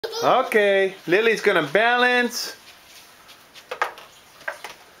Okay, Lily's gonna balance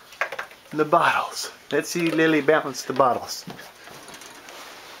the bottles. Let's see Lily balance the bottles.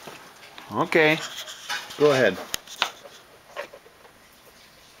 Okay, go ahead.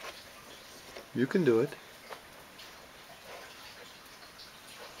 You can do it.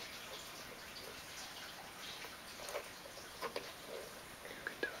 You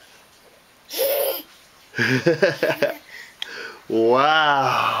can do it.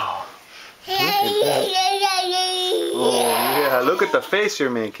 Wow. Oh yeah, look at the face you're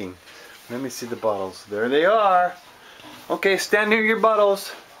making. Let me see the bottles. There they are. Okay, stand near your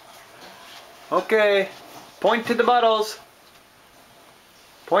bottles. Okay, point to the bottles.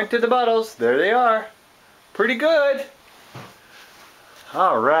 Point to the bottles. There they are. Pretty good.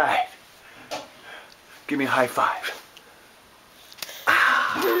 All right. Give me a high five.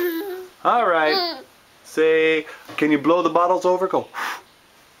 All right. Say, can you blow the bottles over? Go.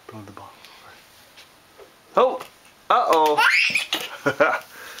 Blow the bottles over. Oh. Uh-oh.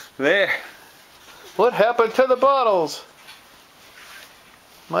 There. What happened to the bottles?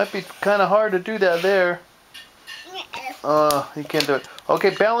 Might be kind of hard to do that there. You can't do it.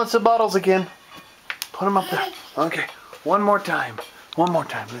 Okay, balance the bottles again. Put them up there. Okay, one more time. One more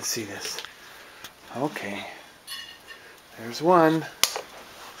time. Let's see this. Okay. There's one.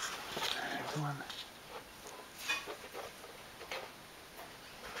 There's one.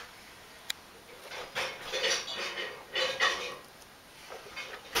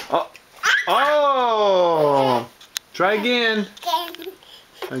 Oh! Try again.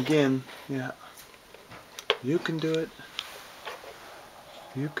 Again, yeah. You can do it.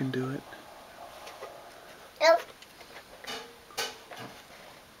 You can do it. Nope.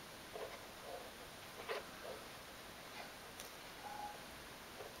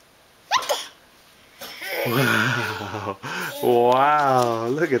 Wow. Wow,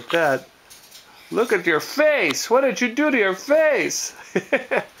 look at that. Look at your face. What did you do to your face?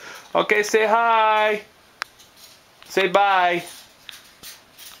 Okay, say hi. Say bye.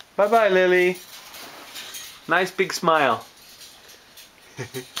 Bye-bye, Lily. Nice big smile.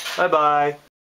 Bye-bye.